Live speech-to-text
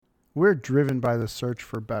We're driven by the search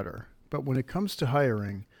for better, but when it comes to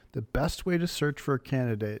hiring, the best way to search for a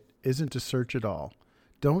candidate isn't to search at all.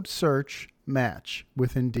 Don't search, match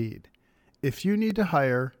with Indeed. If you need to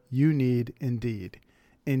hire, you need Indeed.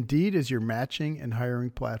 Indeed is your matching and hiring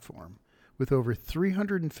platform. With over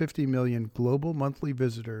 350 million global monthly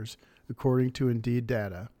visitors, according to Indeed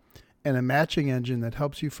data, and a matching engine that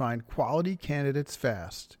helps you find quality candidates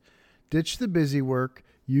fast. Ditch the busy work.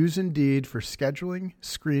 Use Indeed for scheduling,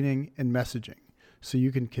 screening, and messaging so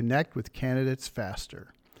you can connect with candidates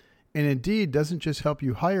faster. And Indeed doesn't just help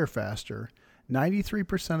you hire faster.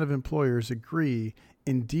 93% of employers agree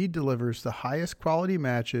Indeed delivers the highest quality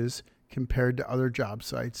matches compared to other job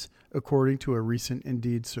sites, according to a recent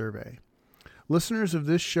Indeed survey. Listeners of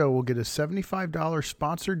this show will get a $75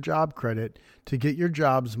 sponsored job credit to get your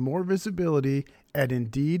jobs more visibility at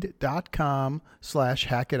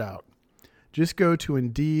Indeed.com/hackitout. Just go to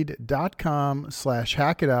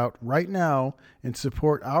Indeed.com/hackitout right now and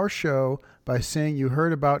support our show by saying you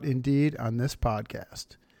heard about Indeed on this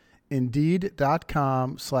podcast.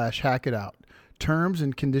 Indeed.com/hackitout. Terms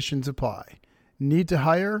and conditions apply. Need to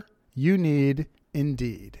hire? You need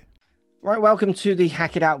Indeed. Right, welcome to the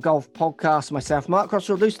Hack It Out Golf Podcast. Myself, Mark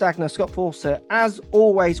Crossfield, Lou Stagner, Scott Forster. As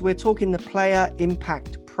always, we're talking the Player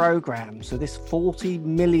Impact Program. So this $40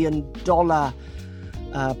 million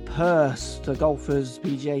purse to golfers,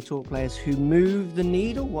 PGA Tour players who move the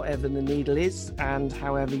needle, whatever the needle is, and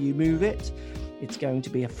however you move it. It's going to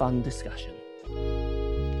be a fun discussion.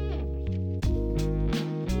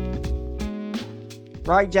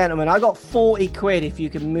 Right, gentlemen, I got 40 quid if you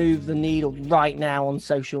can move the needle right now on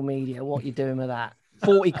social media. What are you doing with that?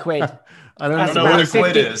 40 quid. I don't know what a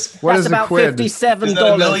quid is. What is about a quid? $57. Is that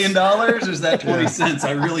 $1 million or is that 20 cents?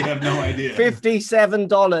 I really have no idea.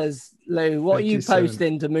 $57, Lou. What are you 57.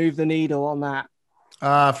 posting to move the needle on that?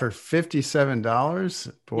 For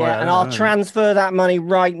 $57? Boy, Yeah, and I'll transfer that money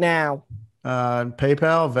right now.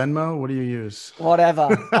 PayPal, Venmo, what do you use?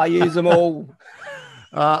 Whatever. I use them all.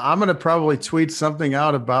 I'm going to probably tweet something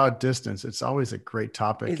out about distance. It's always a great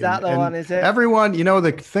topic. Is that the one, is it? Everyone,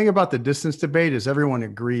 the thing about the distance debate is everyone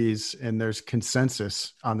agrees and there's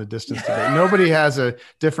consensus on the distance debate. Nobody has a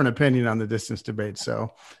different opinion on the distance debate.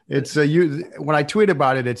 So it's when I tweet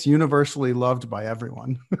about it, it's universally loved by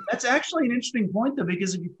everyone. That's actually an interesting point, though,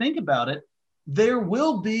 because if you think about it, there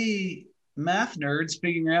will be math nerds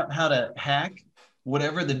figuring out how to hack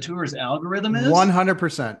whatever the tour's algorithm is.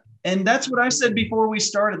 100%. And that's what I said before we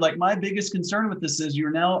started. Like, my biggest concern with this is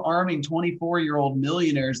you're now arming 24-year-old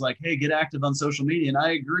millionaires like, hey, get active on social media. And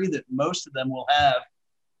I agree that most of them will have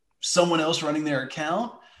someone else running their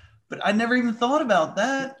account, but I never even thought about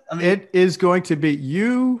that. I mean, it is going to be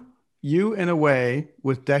you in a way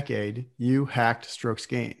with Decade, you hacked strokes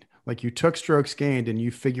gained. Like, you took strokes gained and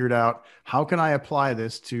you figured out, how can I apply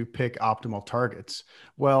this to pick optimal targets?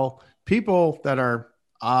 Well, people that are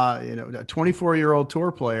a 24-year-old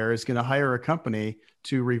tour player is going to hire a company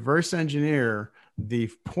to reverse engineer the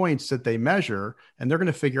points that they measure, and they're going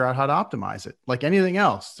to figure out how to optimize it. Like anything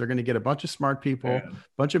else, they're going to get a bunch of smart people, a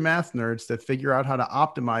bunch of math nerds that figure out how to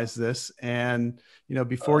optimize this. And,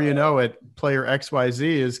 before you know it, player XYZ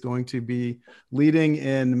is going to be leading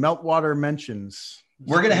in meltwater mentions.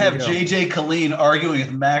 We're going to have JJ Colleen arguing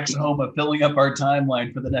with Max Homa, filling up our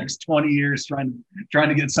timeline for the next 20 years, trying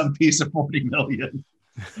to get some piece of 40 million.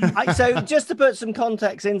 So just to put some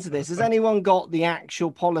context into this, has anyone got the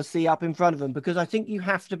actual policy up in front of them? Because I think you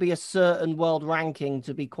have to be a certain world ranking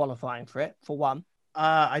to be qualifying for it, for one.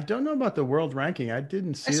 I don't know about the world ranking. I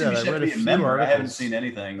didn't see that. I read a few articles. I haven't seen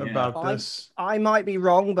anything about this. I might be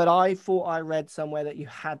wrong, but I thought I read somewhere that you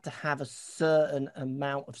had to have a certain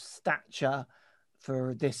amount of stature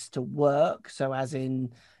for this to work. So as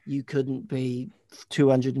in, you couldn't be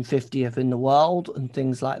 250th in the world and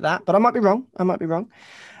things like that. But I might be wrong.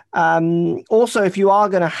 Also, if you are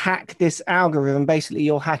going to hack this algorithm, basically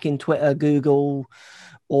you're hacking Twitter, Google,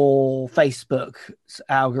 or Facebook's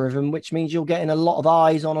algorithm, which means you're getting a lot of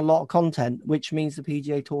eyes on a lot of content, which means the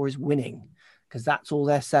PGA Tour is winning, because that's all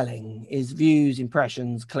they're selling is views,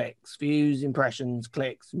 impressions, clicks,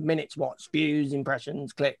 minutes watched, views,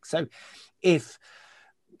 impressions, clicks. So if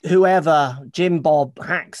whoever, Jim Bob,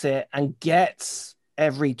 hacks it and gets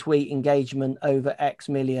every tweet engagement over X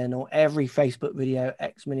million or every Facebook video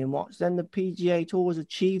X million watch, then the PGA Tour has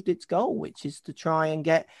achieved its goal, which is to try and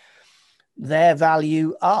get their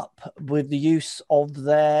value up with the use of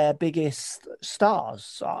their biggest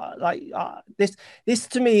stars. This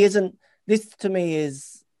to me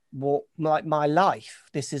is what my life.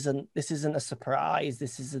 This isn't a surprise.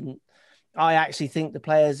 I actually think the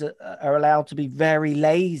players are allowed to be very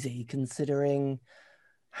lazy, considering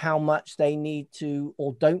how much they need to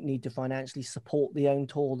or don't need to financially support the own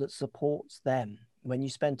tour that supports them. When you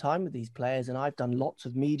spend time with these players, and I've done lots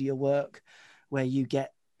of media work where you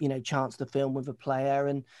get, chance to film with a player,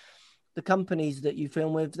 and the companies that you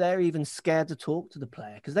film with, they're even scared to talk to the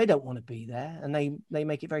player because they don't want to be there. And they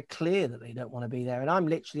make it very clear that they don't want to be there. And I'm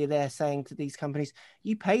literally there saying to these companies,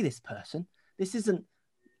 you pay this person. This isn't,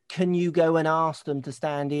 can you go and ask them to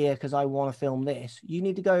stand here because I want to film this? You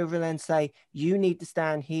need to go over and say, you need to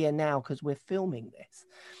stand here now because we're filming this.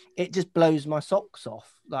 It just blows my socks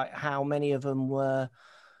off, like how many of them were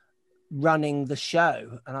running the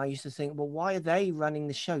show. And I used to think, well, why are they running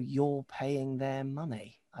the show? You're paying their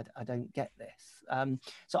money. I don't get this.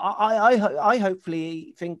 So I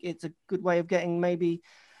hopefully think it's a good way of getting maybe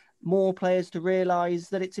more players to realize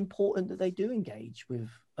that it's important that they do engage with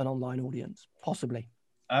an online audience, possibly.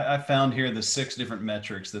 I found here the 6 different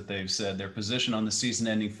metrics that they've said: their position on the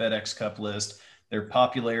season-ending FedEx Cup list, their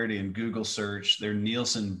popularity in Google search, their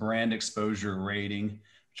Nielsen brand exposure rating,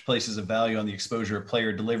 which places a value on the exposure a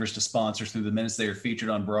player delivers to sponsors through the minutes they are featured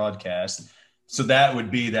on broadcast. So that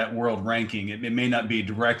would be that world ranking. It may not be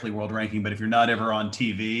directly world ranking, but if you're not ever on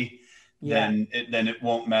TV, then it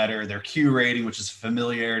won't matter. Their Q rating, which is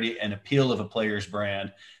familiarity and appeal of a player's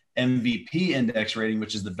brand. MVP index rating,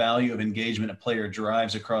 which is the value of engagement a player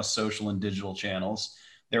drives across social and digital channels.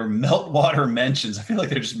 Their meltwater mentions, I feel like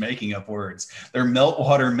they're just making up words. Their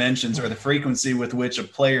meltwater mentions are the frequency with which a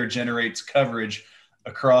player generates coverage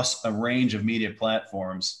across a range of media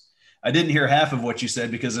platforms. I didn't hear half of what you said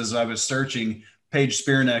because as I was searching, Paige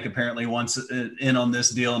Spearneck apparently wants in on this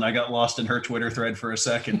deal, and I got lost in her Twitter thread for a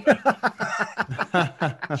second.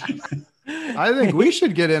 I think we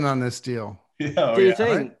should get in on this deal. Do you think?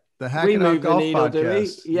 Right? The Hacking Out Golf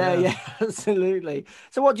podcast. Yeah, absolutely.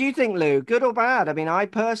 So what do you think, Lou? Good or bad? I mean, I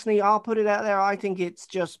personally, I'll put it out there. I think it's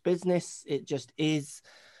just business. It just is.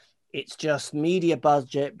 It's just media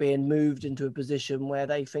budget being moved into a position where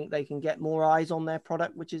they think they can get more eyes on their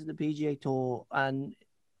product, which is the PGA Tour. And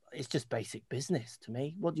it's just basic business to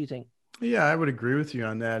me. What do you think? Yeah, I would agree with you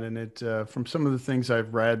on that. And it, from some of the things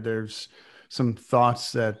I've read, there's some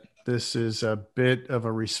thoughts that this is a bit of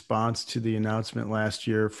a response to the announcement last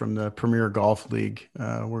year from the Premier Golf League,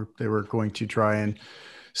 where they were going to try and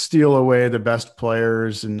steal away the best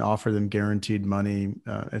players and offer them guaranteed money,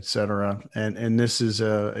 et cetera. And this is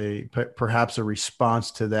perhaps a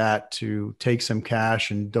response to that, to take some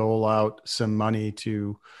cash and dole out some money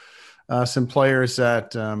to some players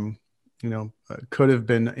that, could have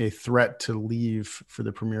been a threat to leave for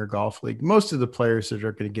the Premier Golf League. Most of the players that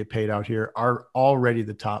are going to get paid out here are already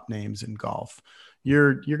the top names in golf.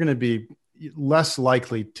 You're going to be less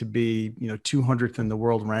likely to be, 200th in the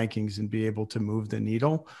world rankings and be able to move the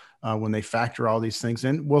needle when they factor all these things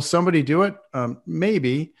in. Will somebody do it?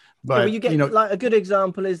 Maybe, but you get like a good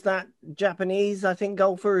example is that Japanese, I think,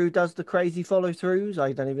 golfer who does the crazy follow throughs.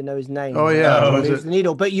 I don't even know his name. Oh yeah, moves the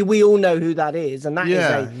needle, but we all know who that is, and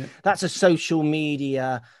that's a social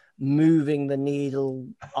media moving the needle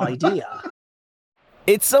idea.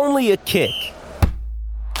 It's only a kick,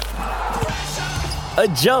 a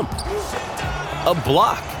jump, a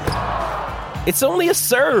block. It's only a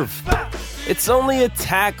serve. It's only a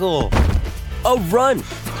tackle, a run.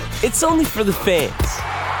 It's only for the fans.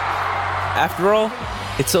 After all,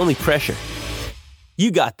 it's only pressure.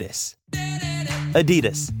 You got this.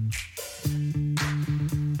 Adidas.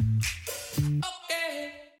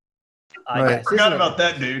 I forgot about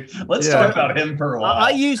that dude. Let's talk about him for a while.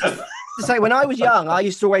 I used to say, when I was young, I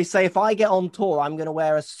used to always say, if I get on tour, I'm going to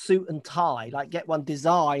wear a suit and tie, like get one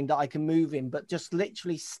designed that I can move in, but just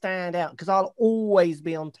literally stand out because I'll always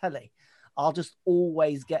be on telly. I'll just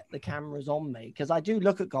always get the cameras on me because I do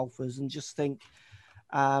look at golfers and just think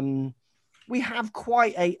we have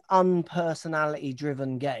quite a unpersonality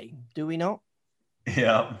driven game, do we not?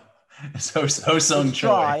 Yeah. So Sung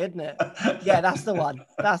Choi, isn't it? Yeah, that's the one.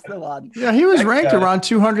 That's the one. Yeah, he was ranked around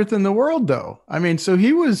 200th in the world, though. I mean, so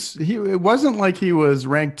it wasn't like he was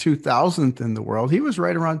ranked 2000th in the world. He was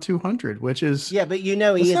right around 200, which is he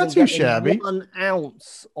isn't not too shabby. 1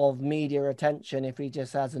 ounce of media attention if he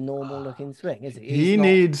just has a normal looking swing, is he?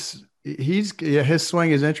 His swing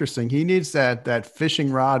is interesting. He needs that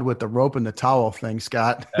fishing rod with the rope and the towel thing,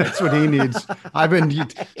 Scott. That's what he needs.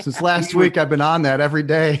 Since last week, I've been on that every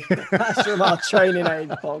day. That's from our Training Age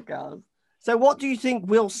podcast. So what do you think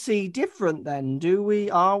we'll see different then?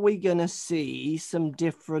 Are we going to see some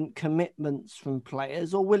different commitments from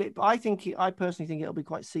players, or will it? I personally think it'll be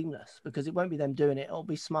quite seamless because it won't be them doing it. It'll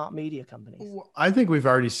be smart media companies. I think we've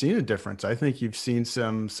already seen a difference. I think you've seen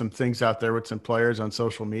some things out there with some players on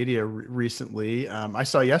social media recently. I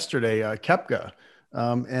saw yesterday Koepka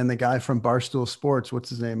and the guy from Barstool Sports, what's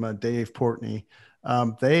his name? Dave Portnoy.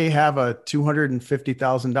 They have a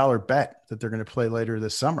 $250,000 bet that they're going to play later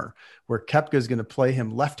this summer, where Koepka is going to play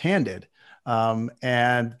him left-handed,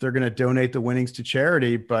 and they're going to donate the winnings to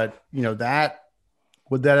charity. But would that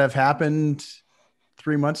have happened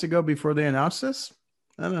 3 months ago before they announced this?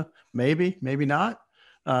 I don't know. Maybe not.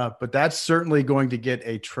 But that's certainly going to get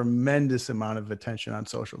a tremendous amount of attention on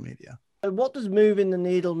social media. What does moving the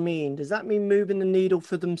needle mean? Does that mean moving the needle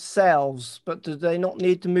for themselves, but do they not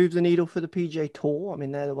need to move the needle for the PGA Tour? I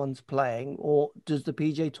mean, they're the ones playing. Or does the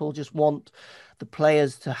PGA Tour just want the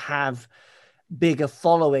players to have bigger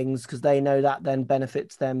followings because they know that then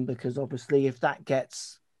benefits them? Because obviously if that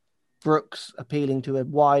gets Brooks appealing to a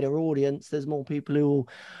wider audience, there's more people who will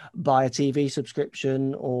buy a TV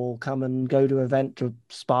subscription or come and go to an event to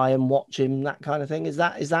spy and watch him, that kind of thing. Is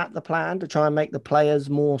that the plan, to try and make the players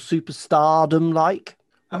more superstardom like?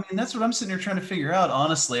 I mean, that's what I'm sitting here trying to figure out,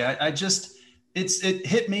 honestly. It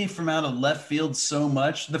hit me from out of left field so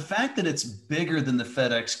much. The fact that it's bigger than the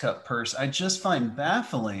FedEx Cup purse, I just find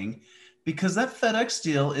baffling, because that FedEx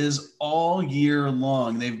deal is all year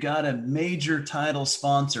long. They've got a major title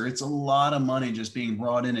sponsor. It's a lot of money just being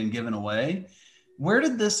brought in and given away. Where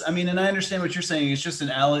did this, I mean, and I understand what you're saying. It's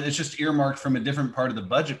just earmarked from a different part of the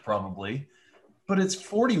budget probably, but it's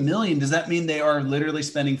 40 million. Does that mean they are literally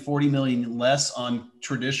spending 40 million less on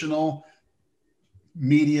traditional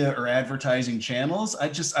media or advertising channels?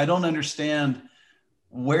 I don't understand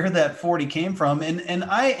where that 40 came from. And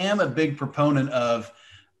I am a big proponent of,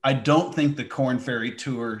 I don't think the Korn Ferry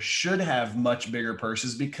Tour should have much bigger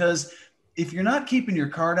purses, because if you're not keeping your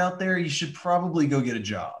card out there, you should probably go get a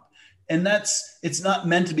job. And it's not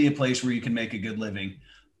meant to be a place where you can make a good living.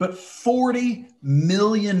 But $40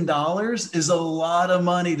 million is a lot of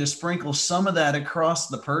money to sprinkle some of that across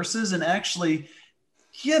the purses and actually,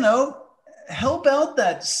 help out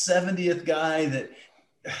that 70th guy that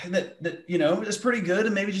is pretty good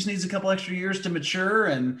and maybe just needs a couple extra years to mature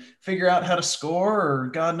and figure out how to score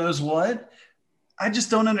or God knows what. I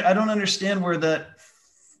just don't understand where that,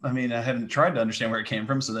 I mean, I haven't tried to understand where it came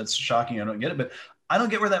from, so that's shocking. I don't get it, but I don't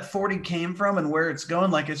get where that 40 came from and where it's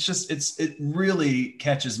going. Like, it really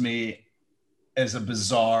catches me as a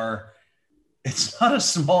bizarre, it's not a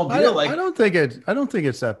small deal. I don't think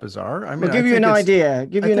it's that bizarre. I mean, I'll give you an idea.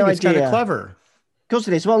 It's kind of clever. Of course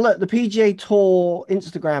it is. Well, look, the PGA Tour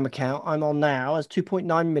Instagram account I'm on now has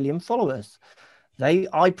 2.9 million followers.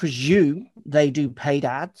 I presume they do paid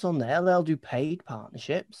ads on there. They'll do paid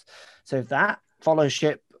partnerships. So if that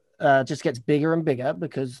followership just gets bigger and bigger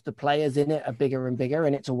because the players in it are bigger and bigger,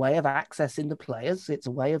 and it's a way of accessing the players. It's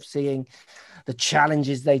a way of seeing the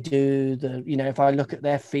challenges they do. If I look at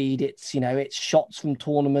their feed, it's shots from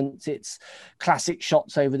tournaments, it's classic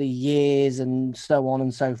shots over the years and so on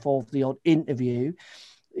and so forth, the odd interview.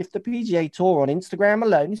 If the PGA Tour on Instagram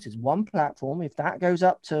alone, this is one platform, if that goes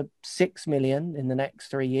up to 6 million in the next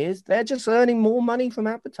 3 years, they're just earning more money from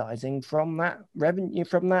advertising, from that revenue,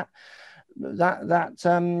 from that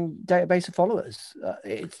database of followers.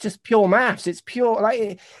 It's just pure maths. It's pure,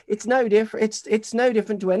 it's no different. It's no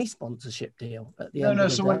different to any sponsorship deal at the end of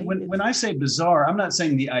the so day. When I say bizarre, I'm not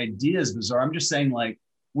saying the idea is bizarre. I'm just saying, like,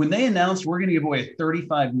 when they announced we're going to give away a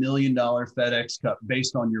 $35 million FedEx Cup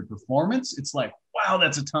based on your performance, it's like, wow,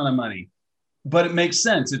 that's a ton of money. But it makes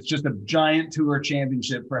sense. It's just a giant tour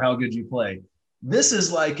championship for how good you play. This is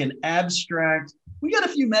like an abstract, we got a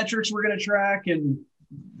few metrics we're going to track and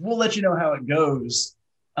we'll let you know how it goes.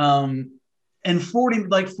 And 40,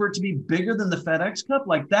 like, for it to be bigger than the FedEx Cup,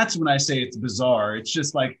 like, that's when I say it's bizarre. It's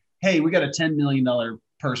just like, hey, we got a $10 million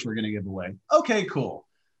purse we're going to give away. Okay, cool.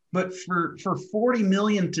 But for 40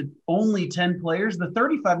 million to only 10 players, the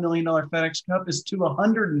 $35 million FedEx Cup is to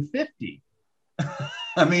 150.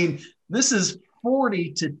 I mean, this is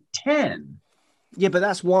 40 to 10. Yeah, but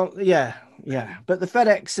that's one. Yeah. But the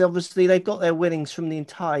FedEx, obviously, they've got their winnings from the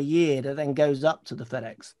entire year that then goes up to the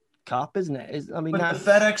FedEx Cup, isn't it? The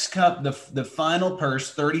FedEx Cup, the final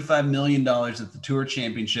purse, $35 million at the Tour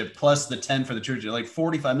Championship, plus the 10 for the Tour, like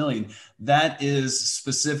 $45 million. That is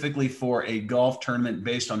specifically for a golf tournament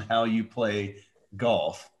based on how you play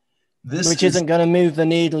golf. Which isn't going to move the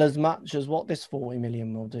needle as much as what this 40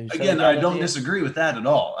 million will do. Again, I don't disagree with that at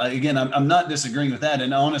all. I'm not disagreeing with that.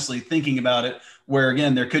 And honestly, thinking about it, where,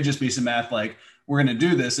 again, there could just be some math like, we're going to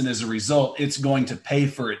do this, and as a result, it's going to pay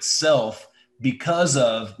for itself because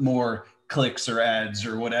of more clicks or ads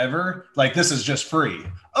or whatever. Like, this is just free.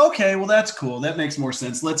 Okay, well, that's cool. That makes more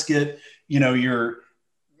sense. Let's get, you're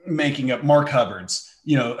making up Mark Hubbard's,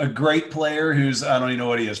 a great player who's, I don't even know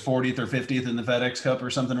what he is, 40th or 50th in the FedEx Cup or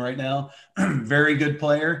something right now. Very good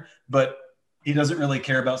player, but he doesn't really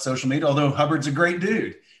care about social media, although Hubbard's a great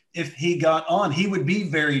dude. If he got on, he would be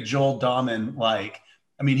very Joel Dahman like.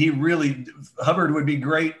 I mean, Hubbard would be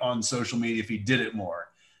great on social media if he did it more.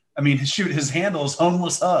 I mean, shoot, his handle is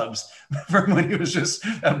Homeless Hubs from when he was just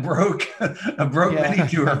a broke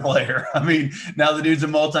manicure player. I mean, now the dude's a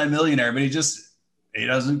multimillionaire, but he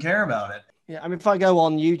doesn't care about it. Yeah, I mean, if I go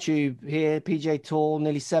on YouTube here, PGA Tour,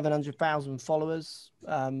 nearly 700,000 followers.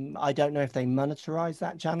 I don't know if they monetize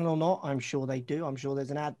that channel or not. I'm sure they do. I'm sure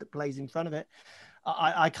there's an ad that plays in front of it.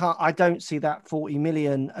 I don't see that 40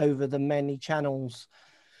 million over the many channels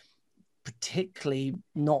particularly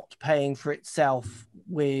not paying for itself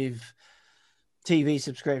with TV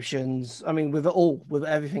subscriptions. I mean, with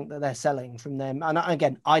everything that they're selling from them. And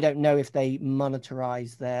again, I don't know if they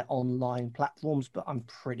monetize their online platforms, but I'm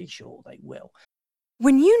pretty sure they will.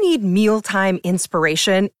 When you need mealtime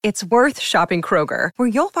inspiration, it's worth shopping Kroger, where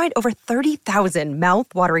you'll find over 30,000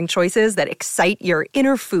 mouthwatering choices that excite your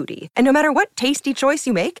inner foodie. And no matter what tasty choice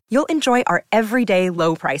you make, you'll enjoy our everyday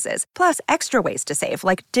low prices, plus extra ways to save,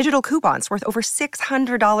 like digital coupons worth over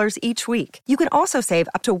 $600 each week. You can also save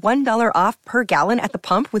up to $1 off per gallon at the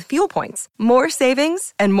pump with fuel points. More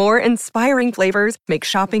savings and more inspiring flavors make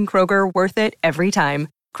shopping Kroger worth it every time.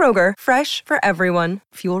 Kroger, fresh for everyone.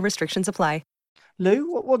 Fuel restrictions apply.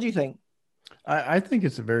 Lou, what do you think? I think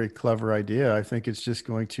it's a very clever idea. I think it's just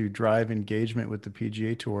going to drive engagement with the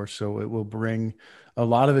PGA Tour. So it will bring a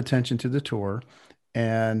lot of attention to the tour.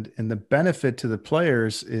 And the benefit to the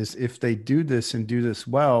players is if they do this and do this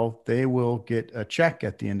well, they will get a check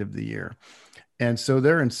at the end of the year. And so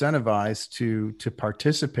they're incentivized to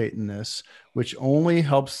participate in this, which only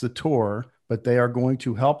helps the tour, but they are going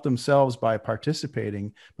to help themselves by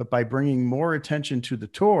participating. But by bringing more attention to the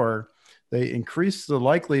tour, they increase the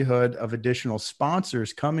likelihood of additional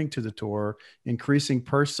sponsors coming to the tour, increasing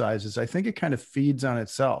purse sizes. I think it kind of feeds on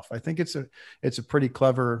itself. I think it's a pretty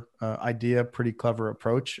clever idea, pretty clever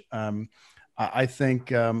approach. I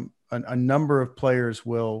think a number of players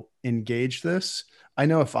will engage this. I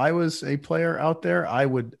know if I was a player out there, I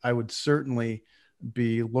would certainly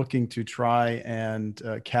be looking to try and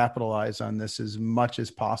capitalize on this as much as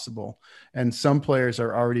possible. And some players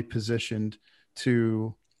are already positioned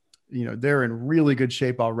to, they're in really good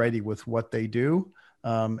shape already with what they do.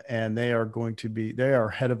 And they are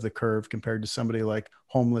ahead of the curve compared to somebody like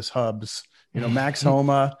Homeless Hubs. Max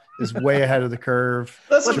Homa is way ahead of the curve.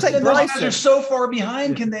 Those guys are so far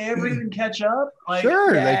behind. Can they ever even catch up?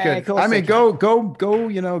 Sure, they could. I mean,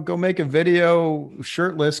 go make a video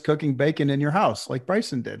shirtless cooking bacon in your house like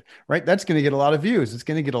Bryson did, right? That's going to get a lot of views. It's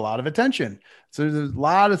going to get a lot of attention. So there's a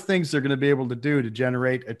lot of things they're going to be able to do to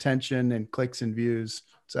generate attention and clicks and views,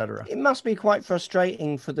 etc. It must be quite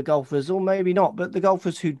frustrating for the golfers, or maybe not, but the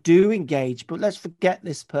golfers who do engage. But let's forget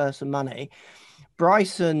this person money.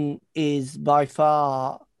 Bryson is by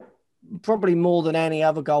far probably more than any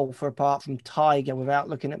other golfer apart from Tiger, without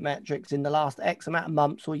looking at metrics, in the last X amount of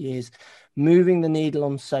months or years, moving the needle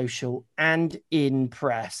on social and in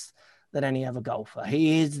press than any other golfer.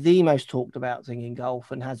 He is the most talked about thing in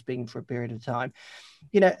golf and has been for a period of time.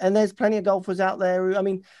 And there's plenty of golfers out there who, I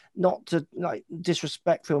mean, not to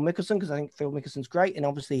disrespect Phil Mickelson, because I think Phil Mickelson's great. And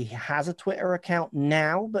obviously he has a Twitter account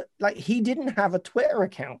now, but he didn't have a Twitter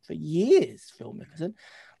account for years, Phil Mickelson.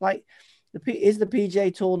 Is the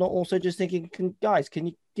PGA Tour not also just thinking, can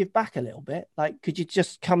you give back a little bit? Could you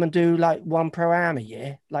just come and do one Pro-Am a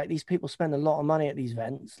year? These people spend a lot of money at these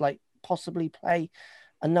events, possibly play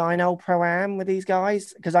a 9-hole Pro-Am with these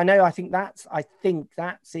guys, because I think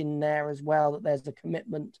that's in there as well, that there's a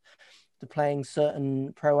commitment to playing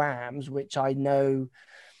certain Pro-Ams, which I know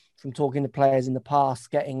from talking to players in the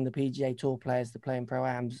past, getting the PGA Tour players to play in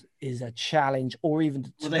Pro-Ams is a challenge, or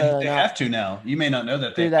even to they have to now. You may not know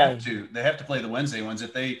that they have to play the Wednesday ones.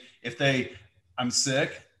 If they I'm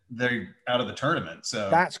sick, they're out of the tournament. So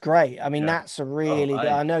that's great. I mean, that's a really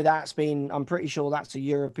I know I'm pretty sure that's a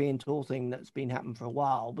European Tour thing that's been happening for a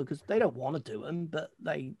while, because they don't want to do them, but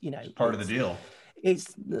they, it's part of the deal.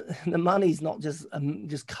 It's the money's not just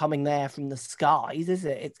coming there from the skies, is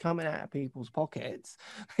it? It's coming out of people's pockets.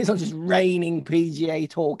 It's not just raining PGA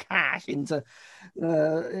Tour cash into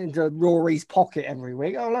Rory's pocket every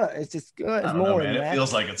week. Oh look, it's just there's more in there. It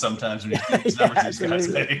feels like it sometimes when you see numbers these guys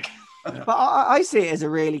make. But I see it as a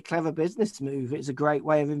really clever business move. It's a great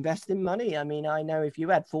way of investing money. I mean, I know if you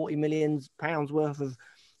had £40 million worth of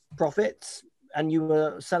profits and you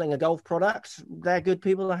were selling a golf product, they're good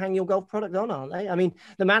people to hang your golf product on, aren't they? I mean,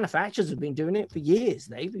 the manufacturers have been doing it for years.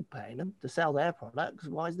 They've been paying them to sell their products.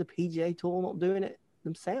 Why is the PGA Tour not doing it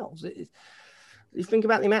themselves? You think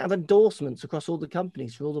about the amount of endorsements across all the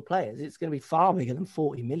companies for all the players, it's going to be far bigger than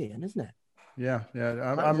 40 million, isn't it? Yeah.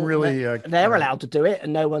 I'm really. They're allowed to do it,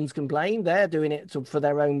 and no one's complained. They're doing it for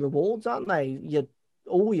their own rewards, aren't they?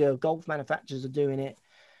 All your golf manufacturers are doing it.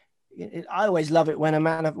 I always love it when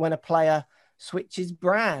a player switches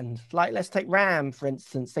brand. Like, let's take Ram for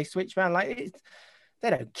instance. They switch brand. Like, they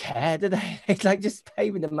don't care, do they? It's like, just pay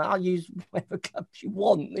with them. I'll use whatever clubs you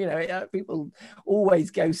want. People always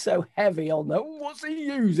go so heavy on them. What's he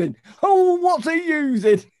using? Oh, what's he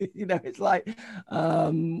using? It's like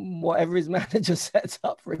whatever his manager sets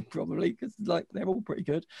up for him, probably, because like they're all pretty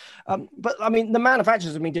good. But I mean, the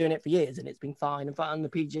manufacturers have been doing it for years, and it's been fine. In fact, on the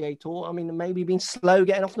PGA Tour, I mean, maybe been slow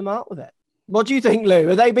getting off the mark with it. What do you think, Lou?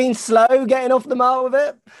 Have they been slow getting off the mark with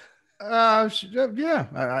it? Yeah,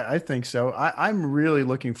 I think so. I'm really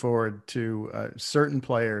looking forward to certain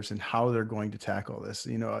players and how they're going to tackle this.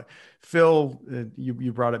 Phil,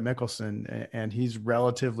 you brought up Mickelson, and he's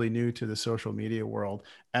relatively new to the social media world.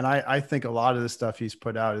 And I think a lot of the stuff he's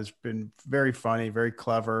put out has been very funny, very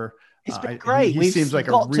clever. It's been great. He seems like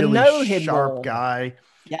a really sharp guy.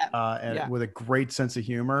 Yeah. With a great sense of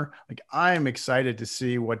humor. Like, I'm excited to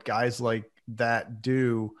see what guys like that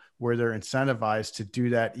do, where they're incentivized to do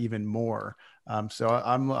that even more. So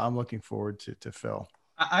I'm looking forward to Phil.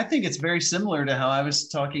 I think it's very similar to how I was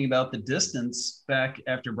talking about the distance back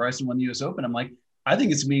after Bryson won the US Open. I'm like, I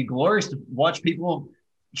think it's going to be glorious to watch people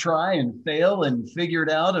try and fail and figure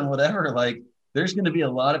it out and whatever. Like, there's going to be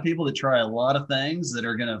a lot of people that try a lot of things that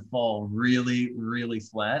are going to fall really, really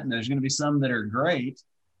flat. And there's going to be some that are great.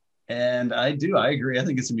 And I agree. I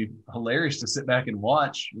think it's going to be hilarious to sit back and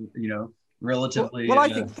watch, relatively. Well,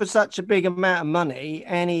 I think for such a big amount of money,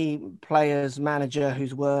 any player's manager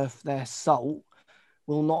who's worth their salt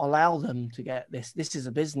will not allow them to get this. This is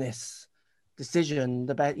a business decision.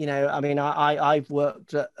 I've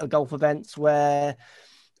worked at golf events where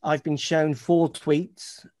I've been shown 4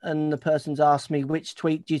 tweets, and the person's asked me, which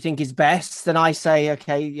tweet do you think is best? And I say,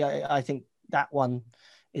 okay, yeah, I think that one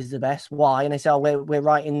is the best. Why? And they say, oh, we're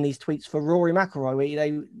writing these tweets for Rory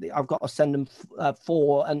McIlroy. I've got to send them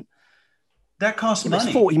 4, and that costs money.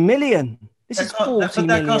 It's 40 million. This is $40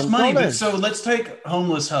 million. Costs money. But so let's take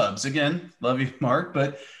Homeless Hubs again. Love you, Mark.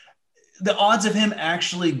 But the odds of him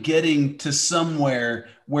actually getting to somewhere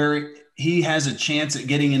where he has a chance at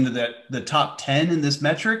getting into the top 10 in this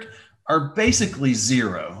metric are basically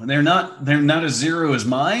zero. They're not as zero as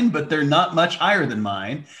mine, but they're not much higher than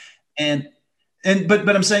mine.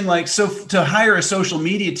 But I'm saying, like, so to hire a social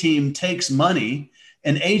media team takes money.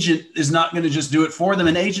 An agent is not going to just do it for them.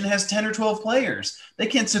 An agent has 10 or 12 players. They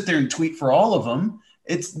can't sit there and tweet for all of them.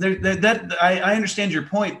 I understand your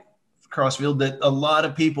point, Crossfield, that a lot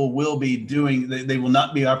of people will be doing, they will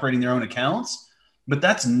not be operating their own accounts, but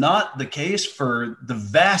that's not the case for the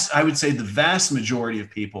vast majority of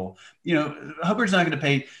people. Hubbard's not going to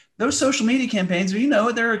pay those social media campaigns.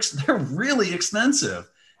 They're really expensive,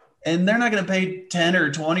 and they're not going to pay $10 or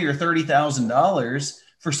 $20 or $30,000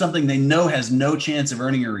 for something they know has no chance of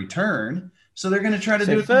earning a return. So they're going to try to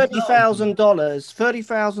do it.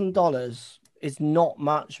 $30,000 is not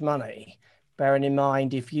much money, bearing in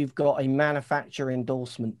mind if you've got a manufacturer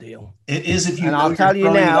endorsement deal. It is if you. And know I'll tell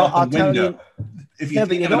you now. I'll tell you. If you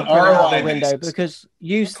think of an ROI window, because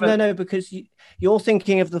you're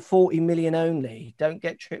thinking of the 40 million only. Don't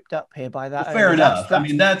get tripped up here by that. Well, fair enough.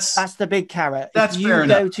 That's the big carrot. That's fair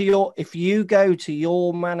enough. If you go to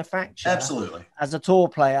your manufacturer, absolutely, as a tour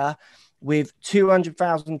player with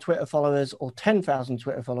 200,000 Twitter followers or 10,000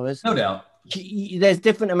 Twitter followers, no doubt, there's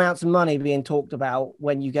different amounts of money being talked about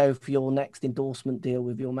when you go for your next endorsement deal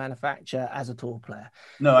with your manufacturer as a tour player.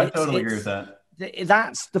 No, I totally agree with that.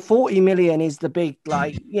 That's the 40 million is the big,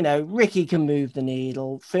 Ricky can move the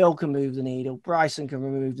needle, Phil can move the needle, Bryson can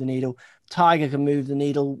move the needle, Tiger can move the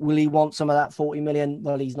needle. Will he want some of that 40 million?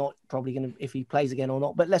 Well, he's not probably going to, if he plays again or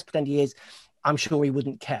not, but let's pretend he is. I'm sure he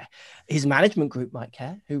wouldn't care. His management group might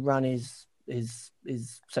care, who run his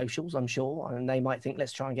socials, I'm sure, and they might think,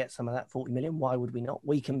 let's try and get some of that 40 million. Why would we not?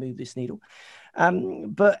 We can move this needle.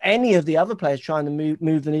 But any of the other players trying to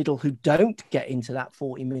move the needle who don't get into that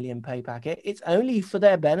 40 million pay packet, it's only for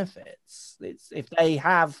their benefits. It's if they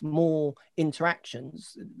have more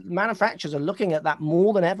interactions, manufacturers are looking at that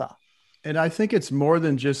more than ever. And I think it's more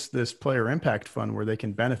than just this player impact fund where they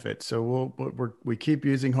can benefit. So we keep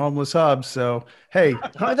using Homeless Hubs. So, hey,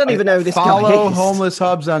 I don't even know this guy. Follow Homeless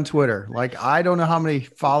Hubs on Twitter. Like, I don't know how many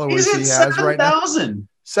followers he has right now.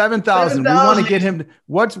 7,000. We want to get him.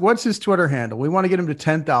 What's his Twitter handle? We want to get him to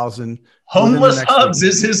 10,000. Homeless Hubs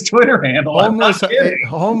is his Twitter handle.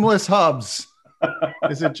 Homeless Hubs.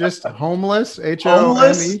 Is it just homeless?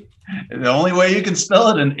 HOME? The only way you can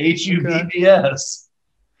spell it in HUBBS.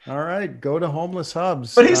 All right, go to Homeless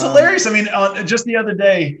Hubs. But he's hilarious. I mean, just the other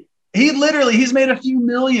day, He's made a few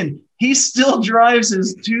million. He still drives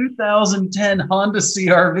his 2010 Honda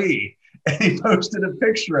CRV. And he posted a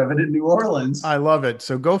picture of it in New Orleans. I love it.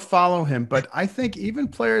 So go follow him. But I think even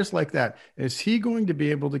players like that, is he going to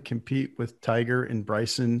be able to compete with Tiger and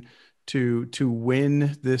Bryson to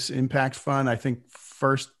win this impact fund? I think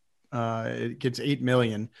first it gets 8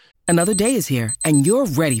 million. Another day is here and you're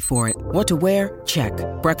ready for it. What to wear? Check.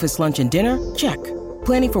 Breakfast, lunch, and dinner? Check.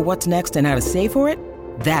 Planning for what's next and how to save for it?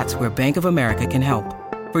 That's where Bank of America can help.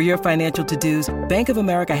 For your financial to-dos, Bank of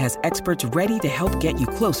America has experts ready to help get you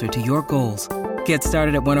closer to your goals. Get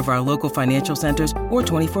started at one of our local financial centers or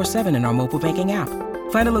 24/7 in our mobile banking app.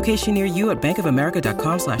 Find a location near you at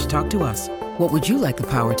bankofamerica.com/talktous. What would you like the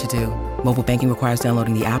power to do? Mobile banking requires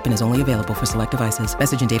downloading the app and is only available for select devices.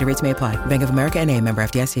 Message and data rates may apply. Bank of America NA, member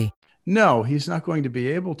FDIC. No, he's not going to be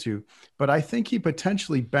able to. But I think he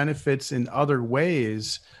potentially benefits in other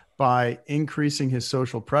ways by increasing his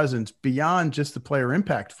social presence beyond just the player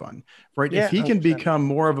impact fund, right? Yeah, if he can 100%. become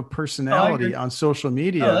more of a personality on social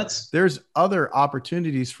media, there's other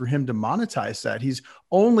opportunities for him to monetize that. He's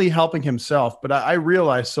only helping himself, but I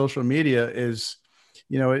realize social media is,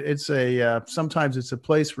 it's sometimes it's a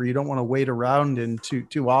place where you don't want to wait around in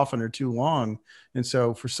too often or too long. And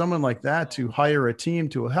so for someone like that to hire a team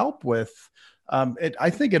to help with, I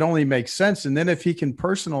think it only makes sense. And then if he can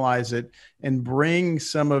personalize it and bring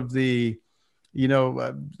some of the,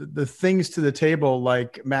 the things to the table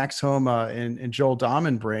like Max Homa and Joel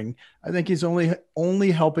Dahman bring, I think he's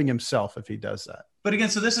only helping himself if he does that. But again,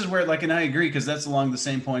 so this is where, and I agree, because that's along the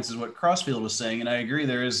same points as what Crossfield was saying. And I agree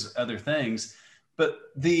there is other things, but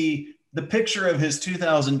the picture of his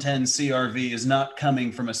 2010 CRV is not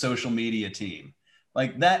coming from a social media team.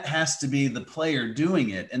 Like, that has to be the player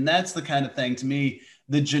doing it. And that's the kind of thing, to me,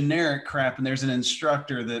 the generic crap. And there's an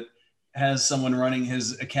instructor that has someone running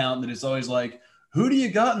his account that is always like, who do you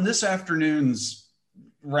got in this afternoon's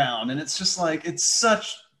round? And it's just like, it's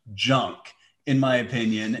such junk, in my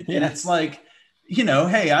opinion. Yeah. And it's like,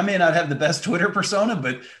 hey, I may not have the best Twitter persona,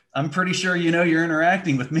 but I'm pretty sure, you're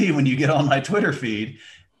interacting with me when you get on my Twitter feed.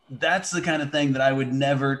 That's the kind of thing that I would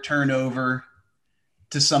never turn over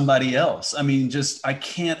to somebody else. I mean, I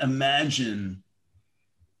can't imagine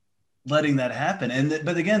letting that happen.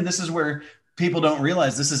 But again, this is where people don't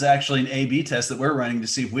realize this is actually an A/B test that we're running to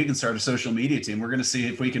see if we can start a social media team. We're going to see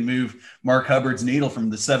if we can move Mark Hubbard's needle from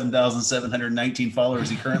the 7,719 followers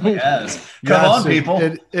he currently has. Come on, people.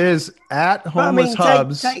 It is at Homeless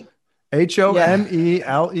Hubs.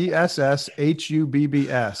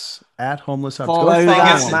 HOMELESSHUBBS at Homeless Hubs.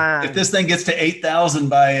 If this thing gets to 8,000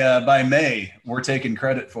 by May, we're taking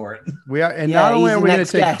credit for it. We are, and not only are we going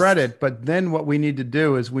to take credit, but then what we need to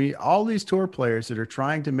do is all these tour players that are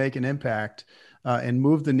trying to make an impact and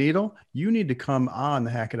move the needle, you need to come on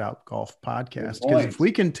the Hack It Out Golf podcast, because if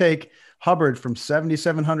we can take Hubbard from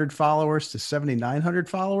 7,700 followers to 7,900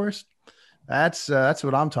 followers. That's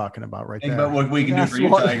what I'm talking about right there. Think about what we can do for you,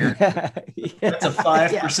 Tiger. That's a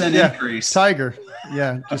 5% increase. Tiger.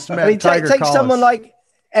 Yeah. Just Tiger. Take someone like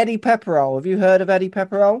Eddie Pepperell. Have you heard of Eddie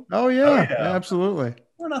Pepperell? Oh, yeah. Absolutely.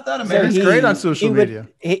 We're not that American. He's great on social media.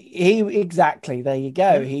 He exactly. There you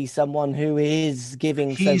go. He's someone who is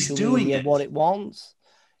giving social media what it wants.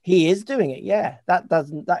 He is doing it. Yeah.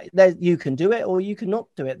 You can do it or you cannot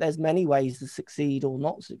do it. There's many ways to succeed or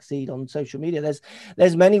not succeed on social media.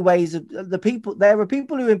 There's many ways of there are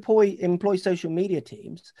people who employ social media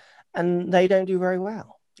teams and they don't do very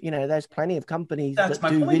well. There's plenty of companies that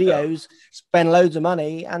do videos, spend loads of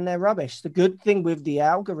money, and they're rubbish. The good thing with the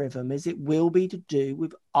algorithm is it will be to do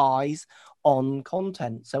with eyes on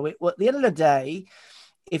content. So at the end of the day,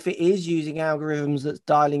 if it is using algorithms that's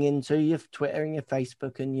dialing into your Twitter and your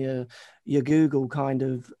Facebook and your Google kind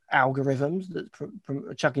of algorithms that's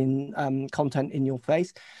chucking content in your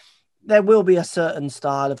face, there will be a certain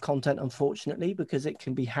style of content, unfortunately, because it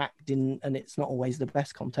can be hacked in, and it's not always the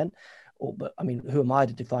best content. But I mean, who am I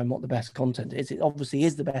to define what the best content is? It obviously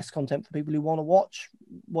is the best content for people who want to watch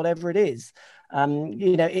whatever it is.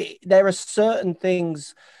 There are certain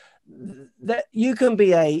things that you can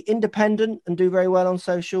be independent and do very well on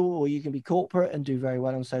social, or you can be corporate and do very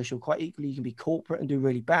well on social. Quite equally, you can be corporate and do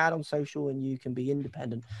really bad on social, and you can be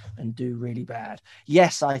independent and do really bad.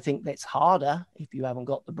 Yes, I think that's harder if you haven't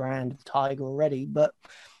got the brand of Tiger already, but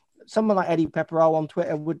someone like Eddie Pepperell on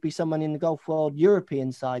Twitter would be someone in the golf world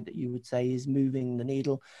European side that you would say is moving the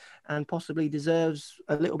needle and possibly deserves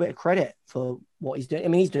a little bit of credit for what he's doing. I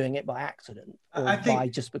mean, he's doing it by accident or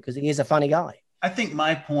just because he is a funny guy. I think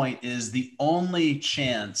my point is the only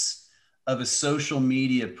chance of a social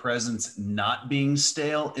media presence not being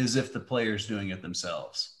stale is if the player's doing it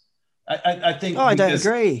themselves. I think. I don't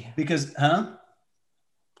agree. Because,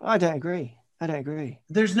 I don't agree.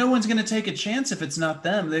 There's no one's going to take a chance if it's not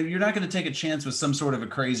them. You're not going to take a chance with some sort of a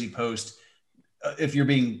crazy post if you're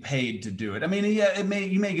being paid to do it. I mean, yeah,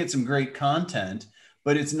 you may get some great content,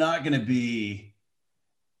 but it's not going to be,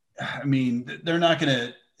 I mean, they're not going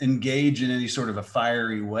to engage in any sort of a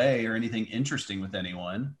fiery way or anything interesting with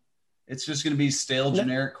anyone. It's just going to be stale,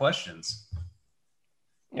 generic questions.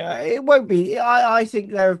 Yeah, it won't be. I think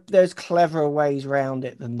there's cleverer ways around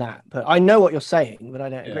it than that. But I know what you're saying, but I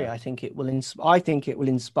don't agree. I think it will. I think it will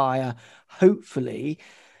inspire, hopefully,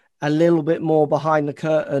 a little bit more behind the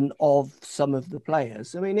curtain of some of the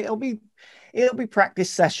players. I mean, it'll be practice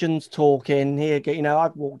sessions, talking here. You know,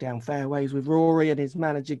 I've walked down fairways with Rory, and his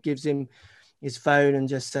manager gives him his phone and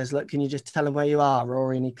just says, "Look, can you just tell him where you are,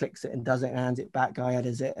 Rory?" And he clicks it and does it, and hands it back. Guy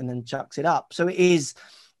edits it and then chucks it up. So it is.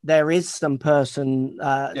 There is some person,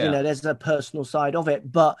 there's a personal side of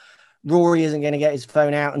it, but Rory isn't going to get his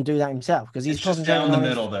phone out and do that himself because he's just down the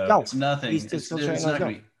middle, though. Golf. It's nothing. It's not going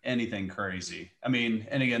to be anything crazy. I mean,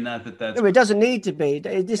 and again, not that that's. No, it doesn't need to be.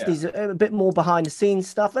 This needs a bit more behind the scenes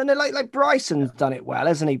stuff, and like Bryson's done it well,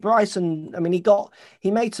 hasn't he? Bryson, I mean, he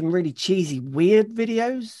made some really cheesy, weird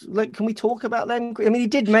videos. Like, can we talk about them? I mean, he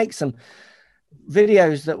did make some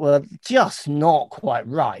videos that were just not quite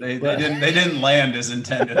right. They didn't land as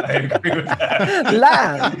intended. I agree with that.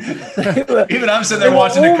 Even I'm sitting there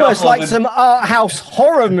watching a couple almost like some art house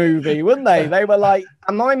horror movie, weren't they? They were like,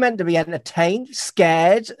 am I meant to be entertained,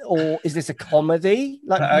 scared, or is this a comedy?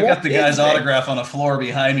 Like, I got the guy's autograph on a floor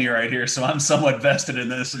behind me right here, so I'm somewhat vested in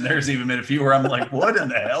this, and there's even been a few where I'm like, what in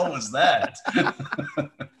the hell was that?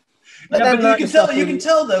 But you can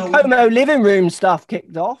tell though. Como living room stuff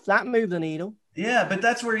kicked off. That moved the needle. Yeah, but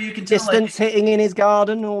that's where you can tell distance hitting in his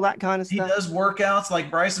garden, all that kind of stuff. He does workouts like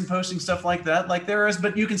Bryson posting stuff like that. Like there is,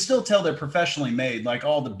 but you can still tell they're professionally made, like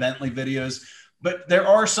all the Bentley videos. But there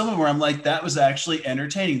are some of them where I'm like, that was actually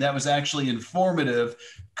entertaining. That was actually informative.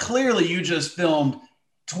 Clearly, you just filmed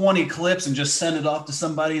 20 clips and just sent it off to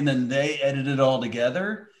somebody and then they edit it all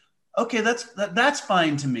together. Okay, that's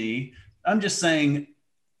fine to me. I'm just saying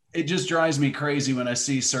it just drives me crazy when I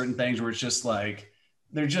see certain things where it's just like,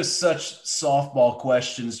 they're just such softball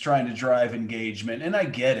questions trying to drive engagement. And I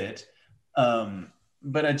get it.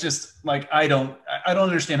 But I just like, I don't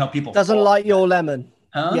understand how people doesn't like your lemon.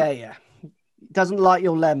 Huh? Yeah. Doesn't like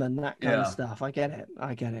your lemon, that kind of stuff. I get it.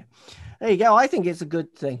 There you go. I think it's a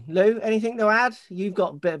good thing. Lou, anything to add? You've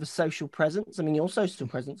got a bit of a social presence. I mean, your social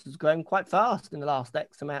presence has grown quite fast in the last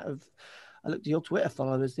X amount of, I looked at your Twitter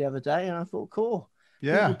followers the other day and I thought, cool.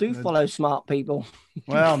 Yeah, people do follow smart people.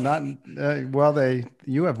 Well,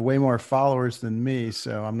 you have way more followers than me,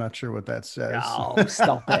 so I'm not sure what that says. Oh,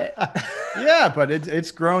 stop it. Yeah, but it's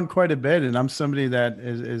grown quite a bit, and I'm somebody that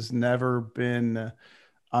is never been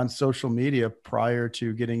on social media prior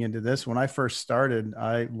to getting into this. When I first started,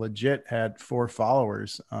 I legit had 4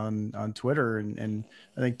 followers on Twitter, and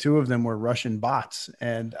I think 2 of them were Russian bots,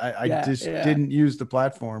 and I didn't use the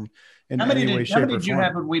platform. How many did you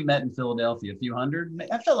have when we met in Philadelphia? A few hundred?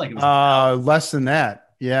 I felt like it was less than that.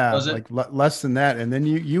 Yeah, was it? like less than that. And then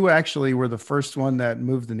you actually were the first one that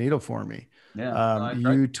moved the needle for me. Yeah,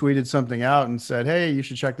 you tweeted something out and said, "Hey, you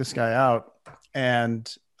should check this guy out."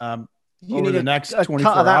 And over the next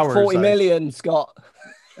 24 hours, 40 million, Scott.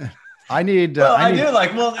 I need.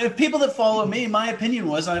 If people that follow me, my opinion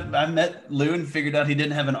was I met Lou and figured out he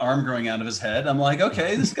didn't have an arm growing out of his head. I'm like,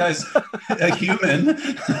 okay, this guy's a human.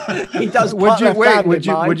 He does. Would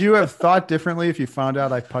you have thought differently if you found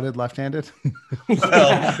out I putted left-handed?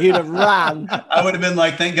 Well, you'd have ran. I would have been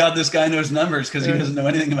like, thank God this guy knows numbers because he doesn't know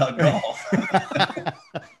anything about golf.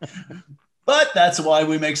 But that's why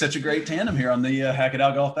we make such a great tandem here on the Hack It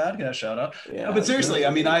Out Golf Podcast. Shout out. Yeah, no, but seriously, I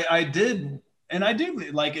mean, I did, and I do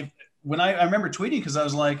like when I remember tweeting because I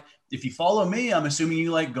was like, if you follow me, I'm assuming you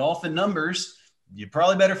like golf and numbers. You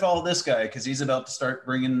probably better follow this guy because he's about to start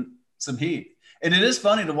bringing some heat. And it is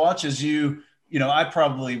funny to watch as I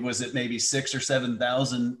probably was at maybe 6,000 or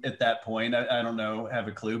 7,000 at that point. I don't know, have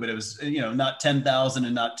a clue, but it was, not 10,000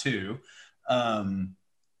 and not 2.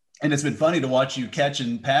 And it's been funny to watch you catch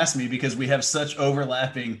and pass me because we have such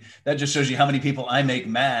overlapping. That just shows you how many people I make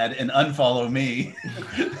mad and unfollow me.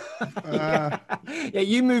 Yeah,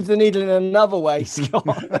 you move the needle in another way, Scott.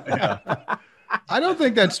 Yeah. I don't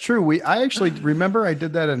think that's true. I actually remember I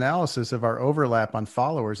did that analysis of our overlap on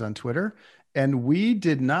followers on Twitter, and we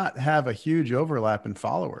did not have a huge overlap in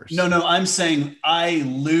followers. No, I'm saying I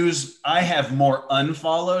have more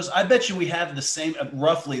unfollows. I bet you we have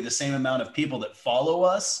roughly the same amount of people that follow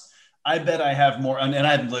us. I bet I have more, and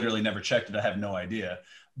I've literally never checked it. I have no idea.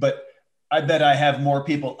 But I bet I have more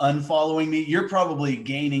people unfollowing me. You're probably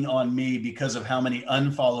gaining on me because of how many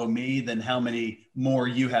unfollow me than how many more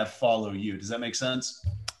you have follow you. Does that make sense?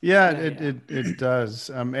 Yeah, it does.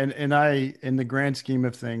 And I, in the grand scheme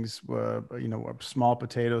of things, small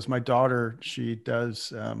potatoes. My daughter, she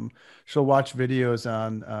does. She'll watch videos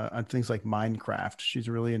on things like Minecraft. She's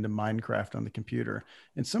really into Minecraft on the computer.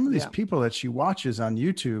 And some of these people that she watches on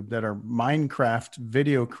YouTube that are Minecraft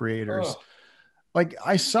video creators. Oh. Like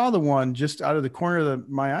I saw the one just out of the corner of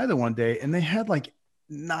my eye the one day, and they had like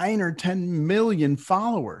 9 or 10 million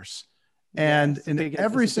followers. And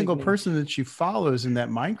every single person that she follows in that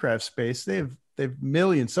Minecraft space, they've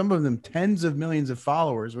millions, some of them tens of millions of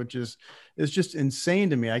followers, which is just insane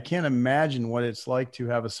to me. I can't imagine what it's like to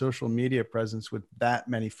have a social media presence with that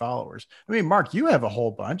many followers. I mean, Mark, you have a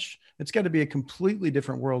whole bunch. It's got to be a completely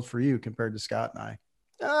different world for you compared to Scott and I.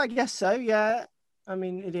 I guess so. Yeah. I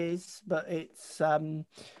mean, it is, but it's, I'm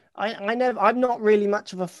not really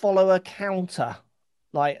much of a follower counter.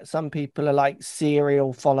 Like some people are like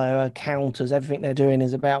serial follower counters. Everything they're doing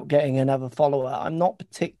is about getting another follower. I'm not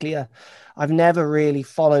particularly I've never really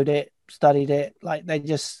followed it, studied it. Like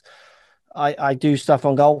I do stuff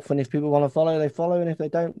on golf, and if people want to follow, they follow. And if they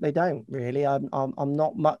don't, they don't really. I'm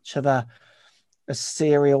not much of a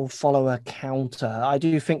serial follower counter. I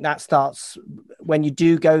do think that starts when you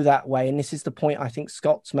do go that way. And this is the point I think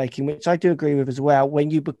Scott's making, which I do agree with as well.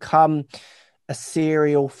 When you become a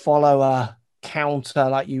serial follower counter,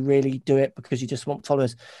 like you really do it because you just want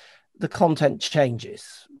followers, the content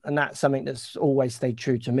changes. And that's something that's always stayed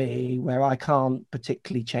true to me, where I can't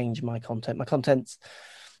particularly change my content. My content's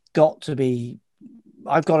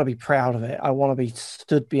I've got to be proud of it. I want to be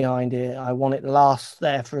stood behind it. I want it to last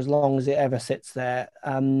there for as long as it ever sits there.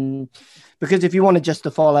 Because if you want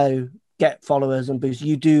to follow, get followers and boost,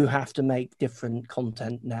 you do have to make different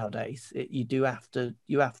content nowadays. You have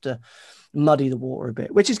to muddy the water a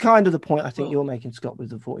bit, which is kind of the point I think you're making, Scott, with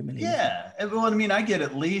the 40 million. Yeah. Well, I mean, I get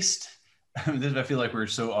at least, I feel like we're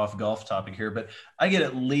so off golf topic here, but I get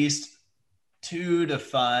at least 2 to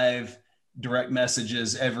 5 direct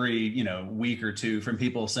messages every, week or two from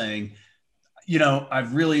people saying,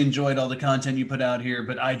 I've really enjoyed all the content you put out here,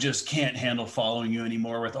 but I just can't handle following you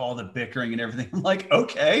anymore with all the bickering and everything. I'm like,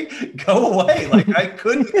 okay, go away. Like I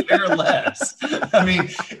couldn't care less. I mean,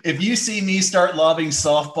 if you see me start lobbing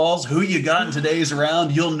softballs, who you got in today's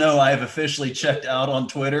round, you'll know I have officially checked out on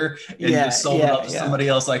Twitter and just sold it up to somebody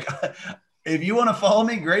else. Like, if you want to follow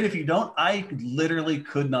me, great. If you don't, I literally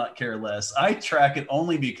could not care less. I track it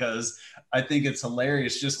only because I think it's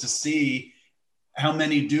hilarious just to see how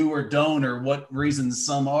many do or don't, or what reasons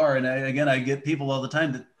some are. And I get people all the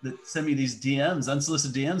time that send me these DMs,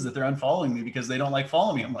 unsolicited DMs, that they're unfollowing me because they don't like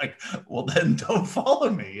following me. I'm like, well, then don't follow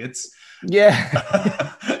me.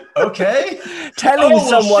 Okay. Telling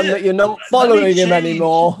someone that you're not following him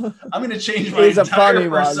anymore. I'm going to change my entire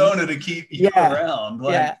persona to keep you around.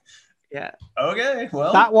 Yeah. Okay.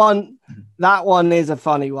 Well, that one is a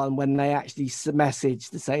funny one when they actually message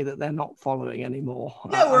to say that they're not following anymore.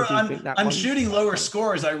 Yeah, I'm shooting lower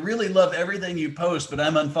scores. I really love everything you post, but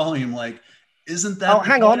I'm unfollowing him. Like, isn't that? Oh,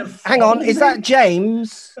 hang on. Is that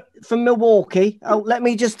James from Milwaukee? Oh, let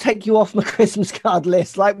me just take you off my Christmas card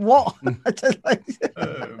list. Like what?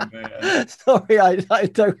 Oh man. Sorry, I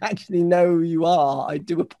don't actually know who you are. I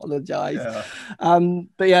do apologize. Yeah.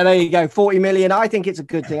 But yeah, there you go. 40 million. I think it's a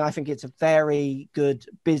good thing. I think it's a very good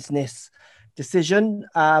business decision.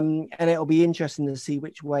 And it'll be interesting to see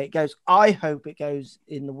which way it goes. I hope it goes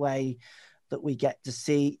in the way that we get to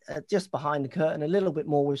see just behind the curtain a little bit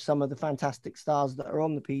more with some of the fantastic stars that are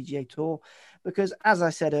on the PGA Tour. Because as I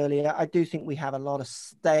said earlier, I do think we have a lot of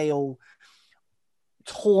stale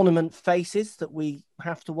tournament faces that we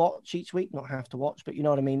have to watch each week. Not have to watch, but you know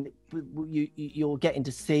what I mean? You're getting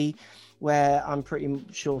to see, where I'm pretty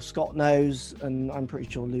sure Scott knows, and I'm pretty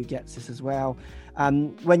sure Lou gets this as well.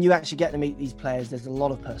 When you actually get to meet these players, there's a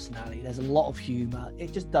lot of personality, there's a lot of humor.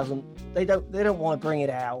 It just they don't want to bring it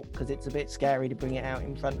out because it's a bit scary to bring it out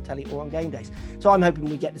in front of telly or on game days. So I'm hoping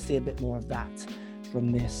we get to see a bit more of that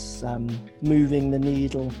from this moving the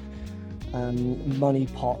needle money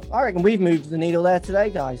pot. I reckon we've moved the needle there today,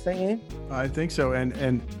 guys, don't you? I think so.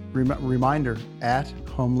 And reminder, at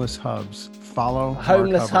Homeless Hubs, follow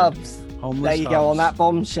Homeless Hubs. Homeless there you Hubs. go on that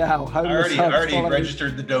bombshell. Homeless I already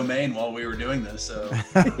registered the domain while we were doing this, so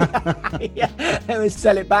yeah, let's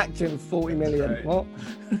sell it back to him. 40 million. Right. What?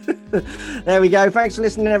 There we go. Thanks for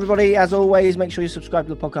listening, everybody. As always, make sure you subscribe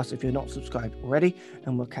to the podcast if you're not subscribed already,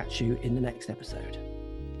 and we'll catch you in the next episode.